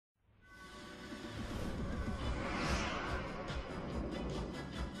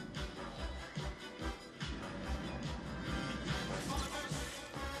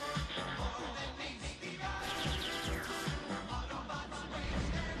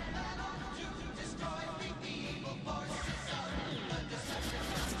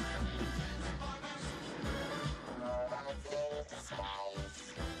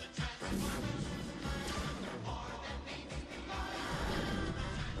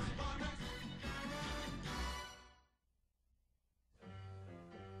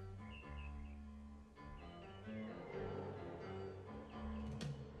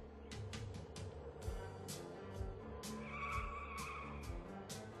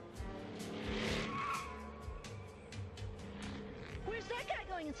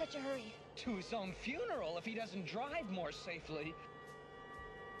in such a hurry? To his own funeral if he doesn't drive more safely.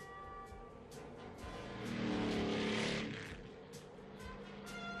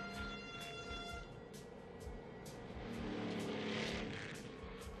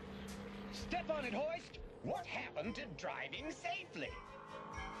 Step on it, Hoist! What happened to driving safely?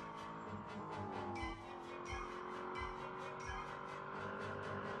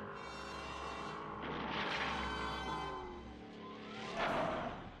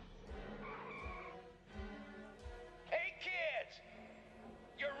 Hey, kids!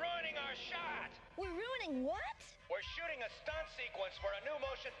 You're ruining our shot! We're ruining what? We're shooting a stunt sequence for a new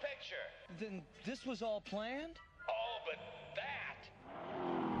motion picture. Then this was all planned? All but that.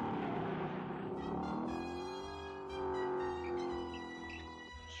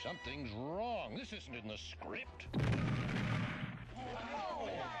 Something's wrong. This isn't in the script.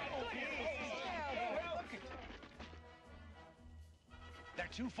 They're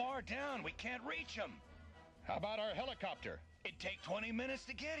too far down. We can't reach them. How about our helicopter? It'd take 20 minutes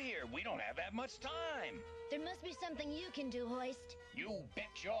to get here. We don't have that much time. There must be something you can do, Hoist. You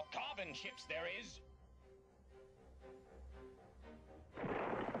bet your carbon chips there is.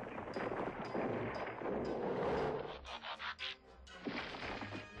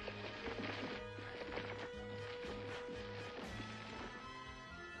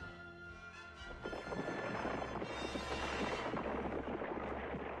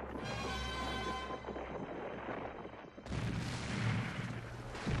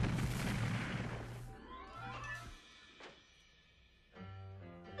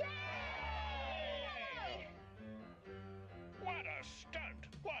 What a stunt!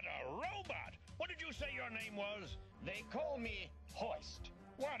 What a robot! What did you say your name was? They call me Hoist.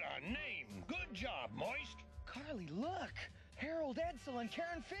 What a name! Good job, Moist. Carly, look! Harold Edsel and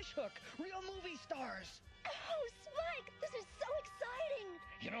Karen Fishhook, real movie stars! Oh, Spike, this is so exciting!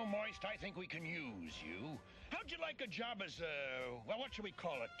 You know, Moist, I think we can use you. How'd you like a job as well, what should we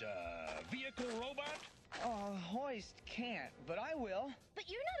call it, vehicle robot? Hoist can't, but I will. But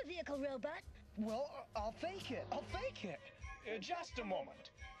you're not a vehicle robot. Well, I'll fake it. I'll fake it. Just a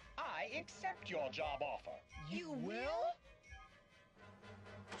moment. I accept your job offer. You will?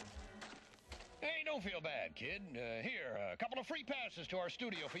 Hey, don't feel bad, kid. Here, a couple of free passes to our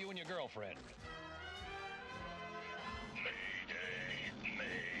studio for you and your girlfriend. Mayday!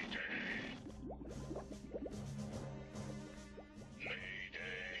 Mayday!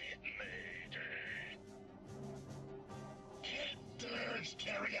 Mayday! Mayday! Can Dirge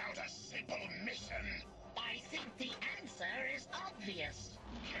carry out a simple mission? I think the answer is obvious.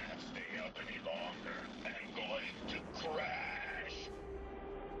 Can't stay up any longer. I'm going to crash.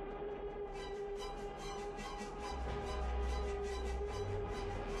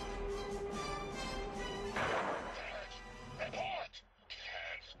 Report!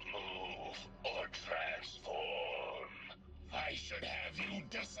 Can't move or transform. I should have you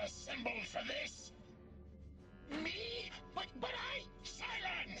disassembled for this. Me? But I...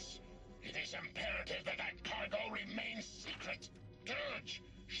 Silence! It is imperative that cargo remains secret. Dirge,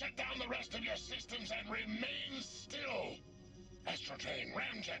 shut down the rest of your systems and remain still. Astrotrain,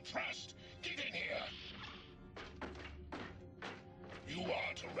 ramjet, thrust, get in here. You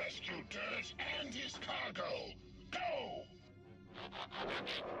are to rescue Dirge and his cargo. Go!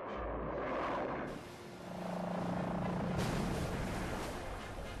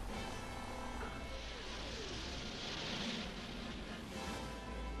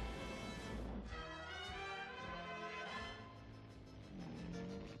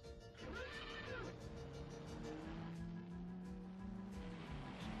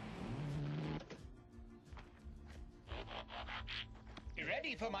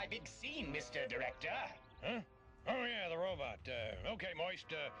 Ready for my big scene, Mr. Director? Huh? Oh, yeah, the robot. Okay,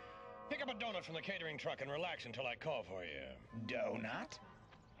 Moist, pick up a donut from the catering truck and relax until I call for you. Donut?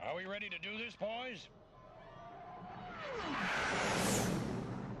 Are we ready to do this, boys?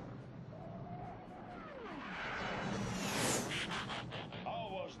 How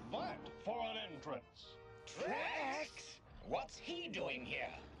was that for an entrance? Drax? What's he doing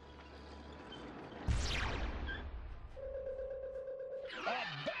here? A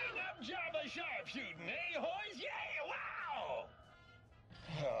bang-up job of sharpshooting, eh, Hoist? Yeah, wow!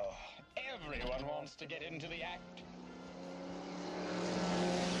 Oh, everyone wants to get into the act.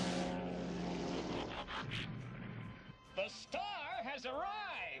 The star has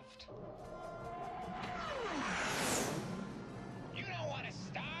arrived! You don't want a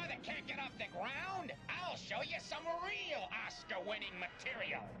star that can't get off the ground? I'll show you some real Oscar-winning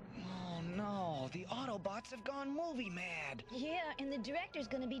material. Oh no, the Autobots have gone movie mad. Yeah, and the director's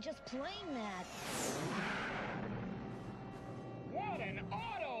gonna be just plain mad. What an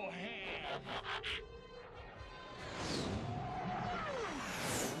auto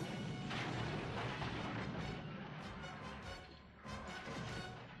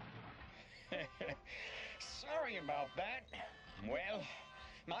Sorry about that. Well,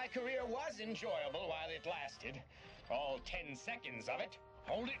 my career was enjoyable while it lasted. All 10 seconds of it.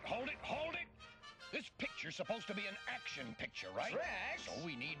 Hold it, hold it, hold it! This picture's supposed to be an action picture, right? Tracks? So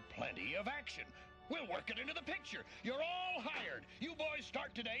we need plenty of action. We'll work it into the picture. You're all hired. You boys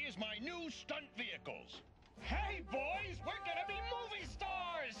start today as my new stunt vehicles. Hey, boys, we're gonna be movie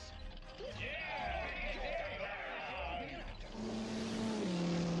stars!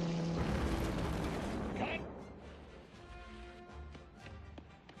 Cut!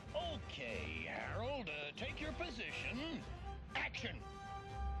 Okay, Harold, take your position. Action!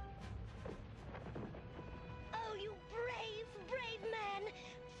 Oh, you brave, brave man.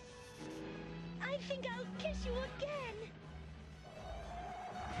 I think I'll kiss you again.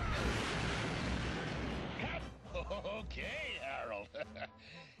 Cut! Okay, Harold.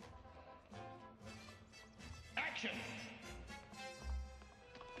 Action!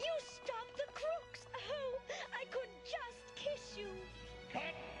 You stopped the crooks. Oh, I could just kiss you.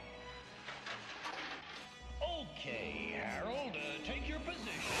 Cut! Okay, Harold, take your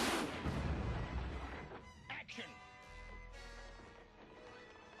position. Action!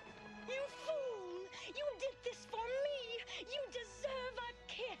 You fool! You did this for me! You deserve a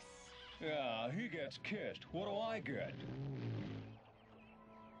kiss! Yeah, he gets kissed. What do I get?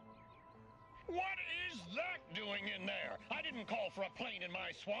 What is that doing in there? I didn't call for a plane in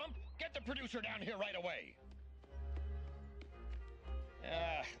my swamp. Get the producer down here right away.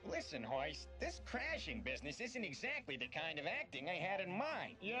 Listen, Hoist, this crashing business isn't exactly the kind of acting I had in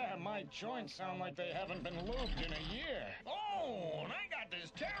mind. Yeah, my joints sound like they haven't been lubed in a year. Oh, and I got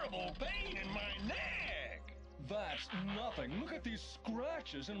this terrible pain in my neck. That's nothing. Look at these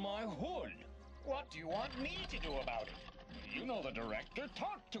scratches in my hood. What do you want me to do about it? You know the director.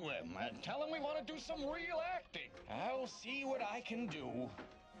 Talk to him and tell him we want to do some real acting. I'll see what I can do.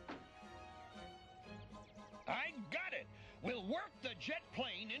 I got it. We'll work the jet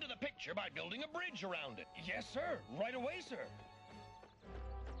plane into the picture by building a bridge around it. Yes, sir. Right away, sir.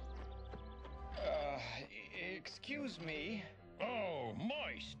 Excuse me. Oh,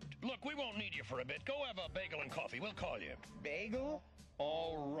 moist. Look, we won't need you for a bit. Go have a bagel and coffee. We'll call you. Bagel?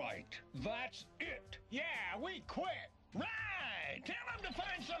 All right. That's it. Yeah, we quit. Right! Tell them to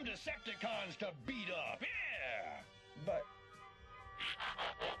find some Decepticons to beat up. Yeah! But...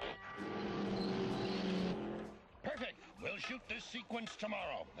 Perfect. We'll shoot this sequence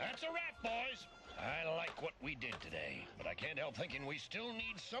tomorrow. That's a wrap, boys. I like what we did today, but I can't help thinking we still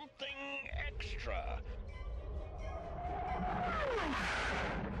need something extra.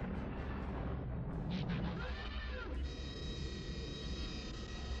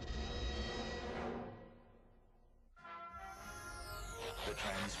 The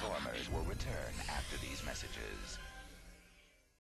Transformers will return after these messages.